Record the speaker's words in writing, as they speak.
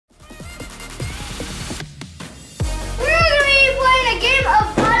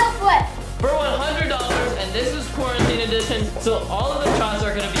a bottle flip. For $100, and this is quarantine edition, so all of the shots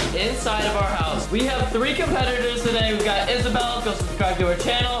are gonna be inside of our house. We have 3 competitors today. We've got Isabel, go subscribe to her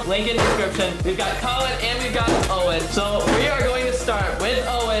channel, link in description. We've got Colin and we've got Owen. So we are going to start with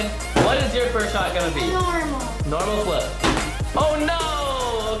Owen. What is your first shot gonna be? Normal. Normal flip. Oh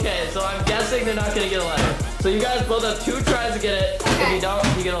no! Okay, so I'm guessing they're not gonna get a letter. So you guys both have 2 tries to get it. Okay. If you don't,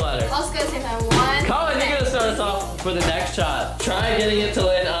 you get a letter. Let's go same time. 1. Colin, you're gonna start us off for the next shot. Try getting it to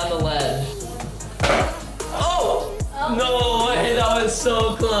land on the ledge. Oh! No way, that was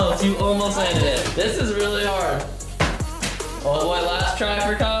so close. You almost landed it. This is really hard. Oh boy, last try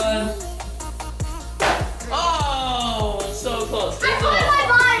for Colin. Oh, so close. I put my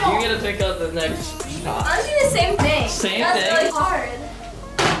bottle. You're gonna pick up the next shot. I'm doing the same thing. Same That's thing? really hard.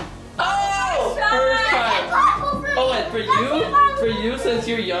 Oh! First try. Oh, and for you, since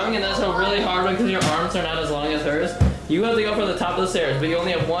you're young and that's a really hard one because your arms are not as long as hers, you have to go from the top of the stairs, but you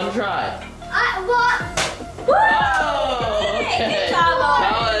only have 1 try. Oh, okay.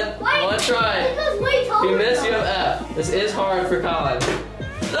 Colin, 1 try. If you miss, you have F. This is hard for Colin.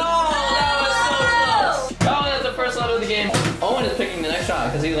 Oh, that was so close. Colin is the first letter of the game. Owen is picking the next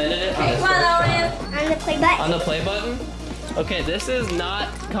shot because he landed it on his first try. On the play button. On the play button? Okay, this is not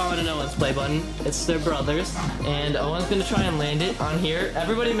Colin and Owen's play button. It's their brothers. And Owen's gonna try and land it on here.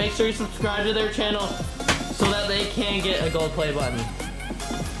 Everybody make sure you subscribe to their channel so that they can get a gold play button.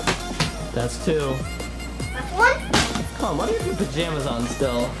 That's 2. That's 1. Colin, why do you have your pajamas on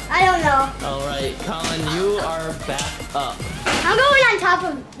still? I don't know. Alright, Colin, you are back up. I'm going on top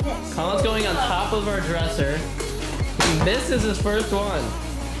of this. Colin's going on top of our dresser. This is his first one.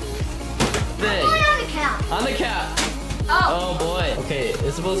 I'm going on the cap. On the cap. Oh. Oh boy. Okay,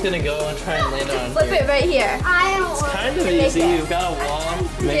 Isabel's gonna go and try and land it on Flip here. it right here. I don't It's kind of easy. You've got a wall.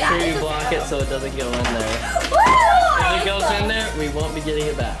 Make sure you block it so it doesn't go in there. If it goes in there, we won't be getting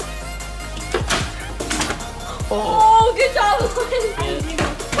it back. Oh, good job. Yeah.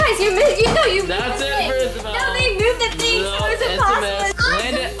 Guys, you moved the That's it thing. for Isabel. No, they moved the thing, No, so it's it's a impossible. miss.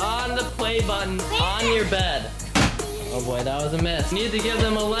 Land it on the play button on your bed. Oh boy, that was a miss. You need to give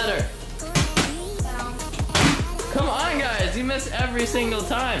them a letter. Come on, guys. You miss every single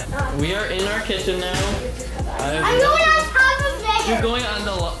time. We are in our kitchen now. I'm going on top of there. You're going on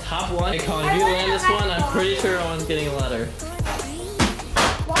the top one. Hey, Colin, if you land this one, I'm pretty sure Owen's getting a letter.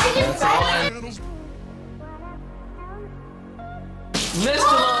 Why did you That's Owen. Missed them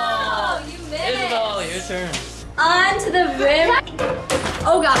all. Oh, you missed. Isabel, your turn. On to the rim.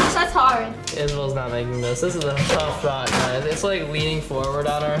 Oh gosh, that's hard. Isabel's not making this. This is a tough shot, guys. It's like leaning forward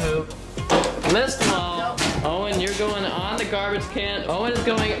on our hoop. Missed them all. Owen, you're going on the garbage can. Owen is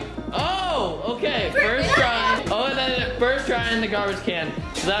going. Oh, okay. First try. Owen then first try in the garbage can.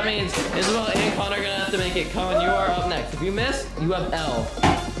 So that means Isabel and Colin are gonna have to make it. Colin, you are up next. If you miss, you have L.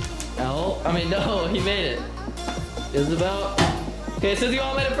 L? I mean, no, he made it. Isabel. Okay, since you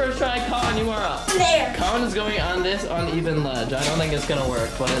all made it first try, Colin, you are up. There. Colin is going on this uneven ledge. I don't think it's gonna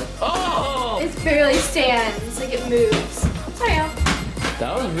work, but oh! It barely stands, like it moves. Sorry.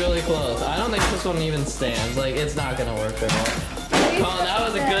 That was really close. I don't think this one even stands. Like, it's not gonna work very well. Colin, that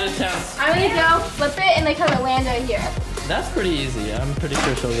was a good attempt. I'm gonna go flip it and like have it land right here. That's pretty easy. I'm pretty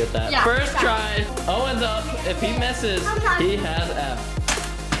sure she'll get that. Yeah, First try. Owen's up. If he misses, he has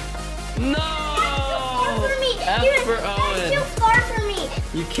F. No! F for Owen. That's too far for me.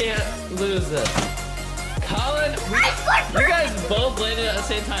 You can't lose this. Colin, you guys both landed at the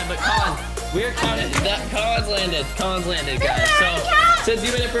same time, but Colin, we're counting that Colin's landed, guys. So since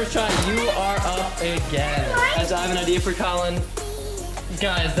you made it first try, you are up again. Guys, I have an idea for Colin.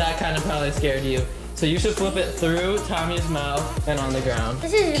 Guys, that kind of probably scared you. So you should flip it through Tommy's mouth and on the ground.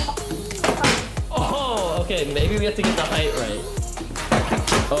 This is. Oh, okay, maybe we have to get the height right.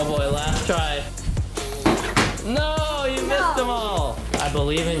 Oh boy, last try. No, you missed them all. I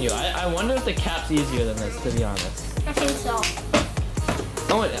believe in you. I wonder if the cap's easier than this, to be honest. I think so.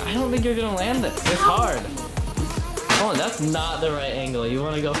 Oh, I don't think you're gonna land this. It's hard. Oh, that's not the right angle. You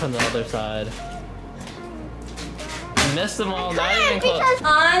want to go from the other side. You missed them all. Not even close.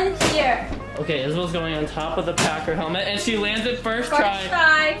 On here. Okay, Isabel's going on top of the Packer helmet, and she lands it first try.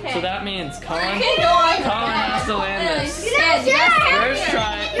 Okay. So that means Colin Colin has to land this. First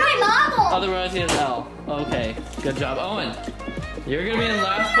try. You're my model. Otherwise, he has L. Okay, good job. Owen, you're gonna be in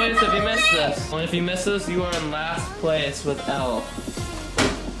last place if you miss this. And if you miss this, you are in last place with L.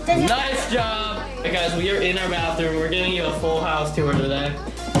 Nice job! Hey guys, we are in our bathroom. We're giving you a full house tour today.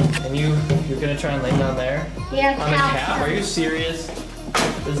 And you're gonna try and lay down there? Yeah, on the cap? Are you serious?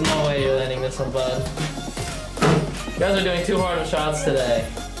 There's no way you're landing this one, bud. You guys are doing too hard of shots today.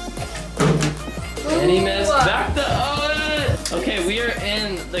 And he missed. Back to Owen! Okay, we are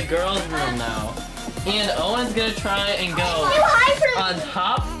in the girls' room now. And Owen's gonna try and go on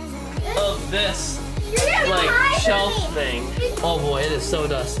top of this like shelf thing. Oh boy, it is so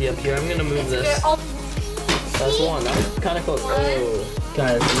dusty up here. I'm gonna move this. That's one. That was kind of close. Oh.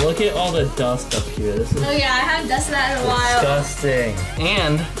 Guys, look at all the dust up here. This is oh yeah, I haven't dusted that in a while. Disgusting.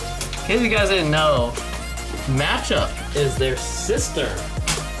 And in case you guys didn't know, Matchup is their sister.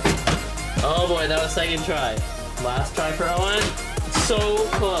 Oh boy, that was second try. Last try for Owen. So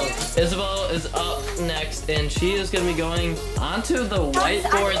close. Isabel is up next, and she is going to be going onto the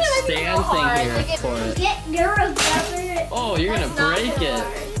whiteboard stand thing here for it. Oh, you're going to break it.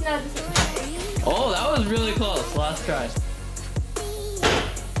 Oh, that was really close. Last try.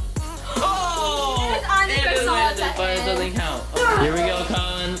 Oh! It is landed, but it doesn't count. Okay, here we go,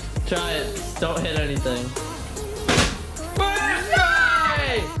 Colin. Try it. Don't hit anything.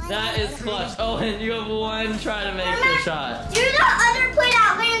 That is clutch. Oh, and you have one try to make your shot. Do the other plate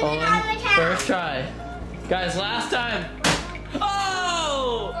out when you get on the couch. First try. Guys, last time.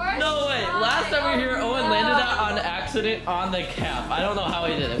 Oh! No way. Last time we were here, Owen landed that on accident on the cap. I don't know how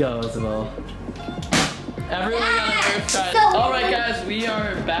he did it. Go, Isabel. Everyone got a first try. Alright, guys, we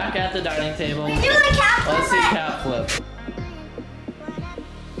are back at the dining table. Do the cap flip. Let's see cap flip.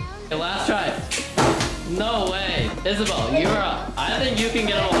 Okay, last try. No way. Isabel, you're up. I think you can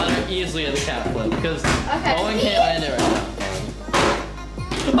get a ladder easily at the cap flip because Owen can't land it right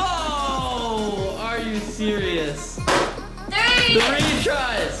now. Oh! Are you serious? Three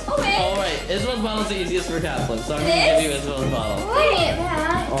tries. Okay. Alright, Isabel's bottle is the easiest for cap flip, so I'm going to give you Isabel's bottle. Wait,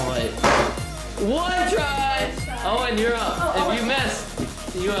 Pat. Alright. One try! Owen, you're up. If you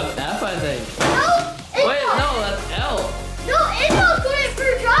miss, you have F, I think. No, Wait, no, that's L. No, Isabel's going for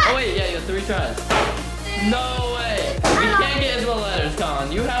a try. Oh wait, yeah, you have 3 tries. No way! We can't get Isabel letters,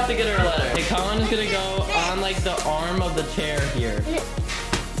 Colin. You have to get her a letter. Hey, Colin is gonna go on like the arm of the chair here.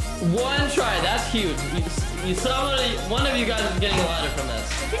 One try, that's huge. One of you guys is getting a letter from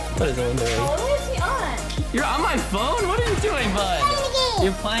this. What is Owen doing? What is he on? You're on my phone? What are you doing, bud?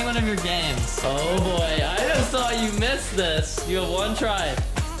 You're playing one of your games. Oh boy, I just saw you miss this. You have 1 try.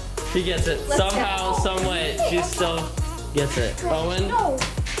 She gets it. Somehow, some way, she still gets it. Owen? No.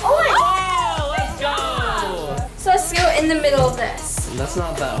 Oh, let's go! So let's go in the middle of this. That's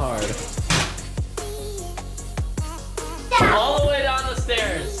not that hard. All the way down the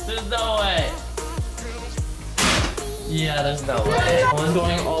stairs. There's no way. Yeah, there's no way. One's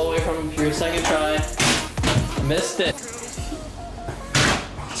going all the way from your second try. Missed it.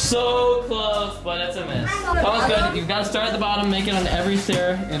 So close, but it's a miss. Colin's good. You've got to start at the bottom, make it on every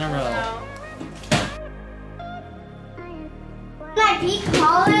stair in a row. I beat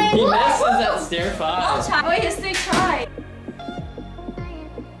Colin. He misses at stair 5. Wait, his 3 tried.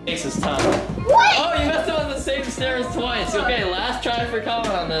 Takes his time. What? Oh, you messed up on the same stairs twice. Okay, last try for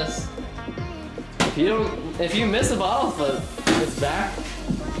Colin on this. If you miss a bottle flip, it's back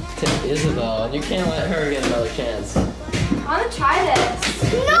to Isabel, and you can't let her get another chance. I want to try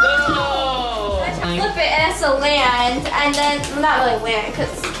this. No! Flip it and it's to land, and then, well, not really land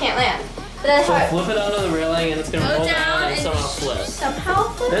because it can't land. But then So flip it onto the railing and it's gonna roll down and somehow flip. Somehow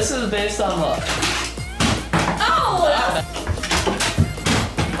flip? This is based on luck. Oh!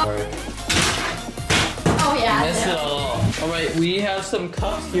 Oh yeah. Missed it all. Alright, we have some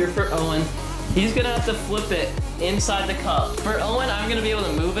cups here for Owen. He's gonna have to flip it inside the cup. For Owen, I'm gonna be able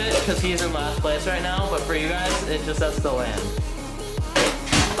to move it because he's in last place right now, but for you guys, it just has to land.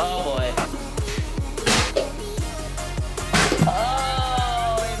 Oh boy.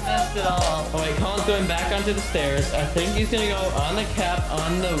 It all. Oh wait, Colin's going back onto the stairs. I think he's gonna go on the cap,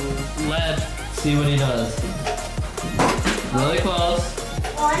 on the ledge, see what he does. Really close.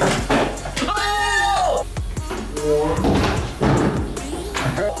 Oh!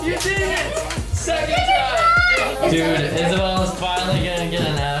 You did it! Second try! Dude, Isabel is finally gonna get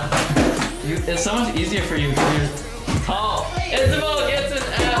an F. It's so much easier for you because you're tall. Isabel gets an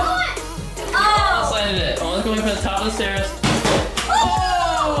F. Oh! I landed it. Owen's going from the top of the stairs.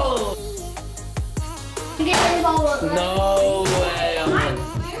 No way, Owen.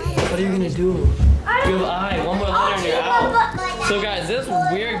 What are you gonna do? You have I. One more letter and you're out. So guys, this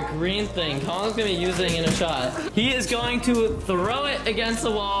weird green thing, Colin's gonna be using in a shot. He is going to throw it against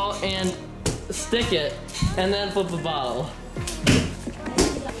the wall and stick it, and then flip the bottle.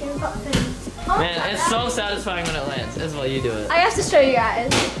 Man, it's so satisfying when it lands. Isabel, you do it. I have to show you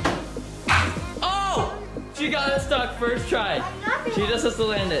guys. Oh! She got it stuck first try. She just has to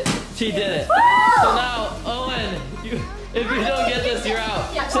land it. She did it. So now, Owen, if you don't get this, you're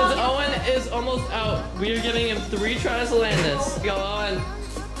out. Since Owen is almost out, we are giving him 3 tries to land this. Go, Owen.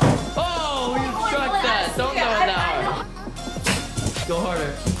 Oh, you struck that. Don't go in that hard. Go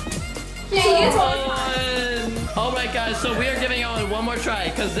harder. Yeah, you Owen! Alright guys, so we are giving Owen one more try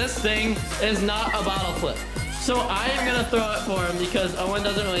because this thing is not a bottle flip. So I am gonna throw it for him because Owen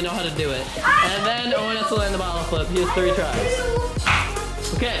doesn't really know how to do it. And then Owen has to land the bottle flip. He has 3 tries.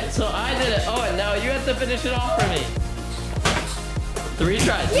 Okay, so I did it. Owen, now you have to finish it off for me. 3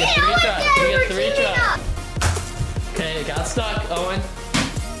 tries. You get 3 tries. You get 3 tries. Okay, it got stuck, Owen.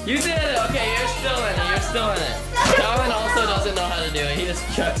 You did it. Okay, you're still in it. You're still in it. Colin also doesn't know how to do it. He just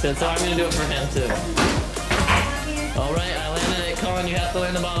chucks it, so I'm gonna do it for him too. All right, I landed it. Colin, you have to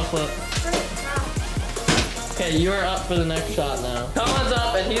land the bottle flip. Okay, you're up for the next shot now. Colin's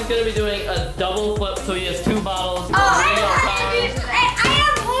up, and he's gonna be doing a double flip, so he has 2 bottles. Oh, I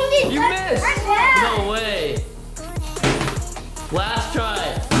have only You one missed. right No way. Last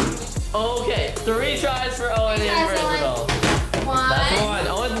try. Okay, 3 tries for Owen and for Isabel. That's 1.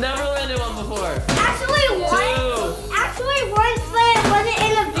 Owen's never landed one before. Actually, 2. Actually, one foot wasn't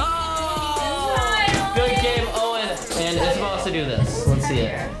in the. Oh! Good game, Owen. And Isabel has to do this. Let's see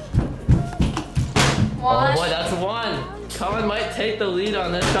it. 1. Oh boy, that's 1. Colin might take the lead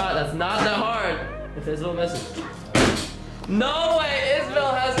on this shot. That's not that hard. If Isabel misses. No way,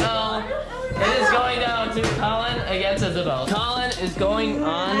 Isabel has L. It is going down to Colin against Isabel. Colin is going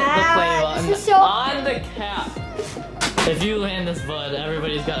on the play button, this is so on the cap. If you land this, bud,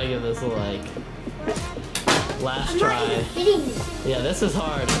 everybody's got to give this a like. Last try. Yeah, this is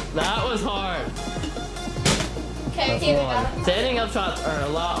hard. That was hard. Okay, That's keep it 1. going. Standing up shots are a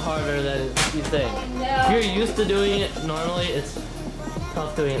lot harder than you think. No. If you're used to doing it normally, it's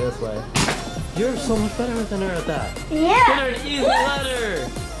tough doing it this way. You're so much better than her at that. Get Yeah. her an easy letter.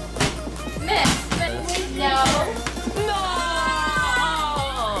 Miss. No. No!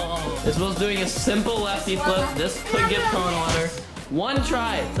 Isabel's doing a simple lefty flip. This could give Colin a letter. 1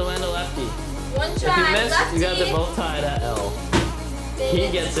 try to land a lefty. 1 If try. you miss, lefty. you guys are both tied at L. He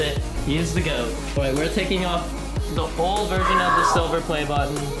gets it. He's the GOAT. Alright, we're taking off the old version of the silver play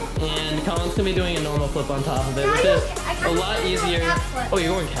button, and Colin's gonna be doing a normal flip on top of it, which is a lot easier. Oh,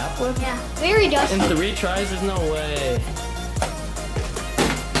 you're going cap flip? Yeah. Very dusty. In 3 tries, there's no way.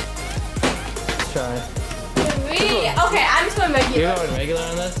 Let's try. 3. Okay, I'm just going regular. You're going regular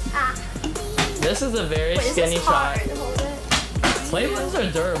on this? This is a very Wait, skinny this is shot. hard to hold it. Play buttons are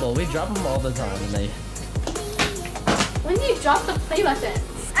durable. We drop them all the time, and they When do you drop the play buttons?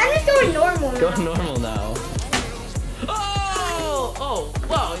 I'm just going normal. go now. normal now. Oh! Oh,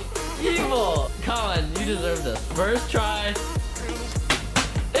 wow, evil! Colin, you deserve this. First try.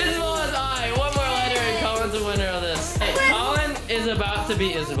 Isabel has I. 1 more letter, and Colin's a winner of this. Hey, Colin is about to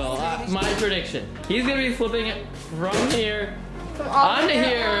beat Isabel. My prediction. He's gonna be flipping it from here on to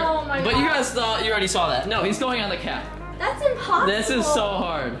here. Oh my But God. you guys thought you already saw that. No, he's going on the cap. That's impossible. This is so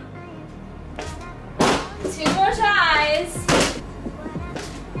hard. 2 more tries.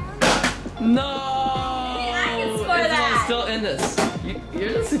 No! I can score Isabel's that. still in this. You're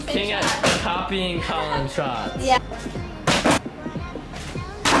just a king at copying Colin's shots. Yeah.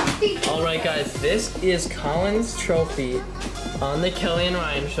 Alright guys, this is Colin's trophy on the Kelly and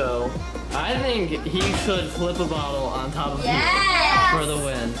Ryan show. I think he should flip a bottle on top of you Yes. for the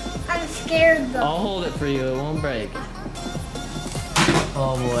win. I'm scared though. I'll hold it for you, it won't break.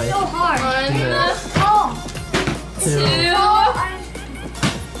 Oh boy. So hard. 1. Yes. Oh. 2.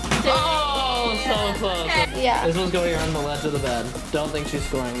 Oh, so close. Okay. Yeah. This one's going on the ledge of the bed. Don't think she's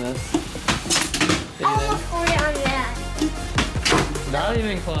scoring this. Almost 40 on that. Not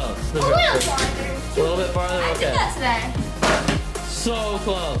even close. A little farther. A little bit farther, I did okay. that today. So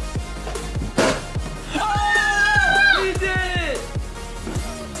close. Oh! You did it!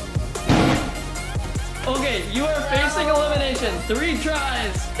 Okay, you are facing elimination. 3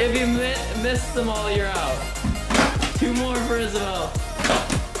 tries. If you miss them all, you're out. 2 more for Isabel.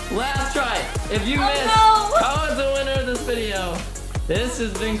 Last try. If you miss, no. Colin's the winner of this video. This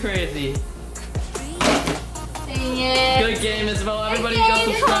has been crazy. Dang it. Good game, Isabel. Everybody Good go game,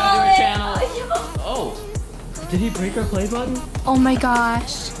 subscribe to our Colin. channel. Oh, did he break our play button? Oh my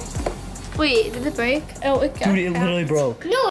gosh. Wait, did it break? Oh, it got Dude, it literally broke. No.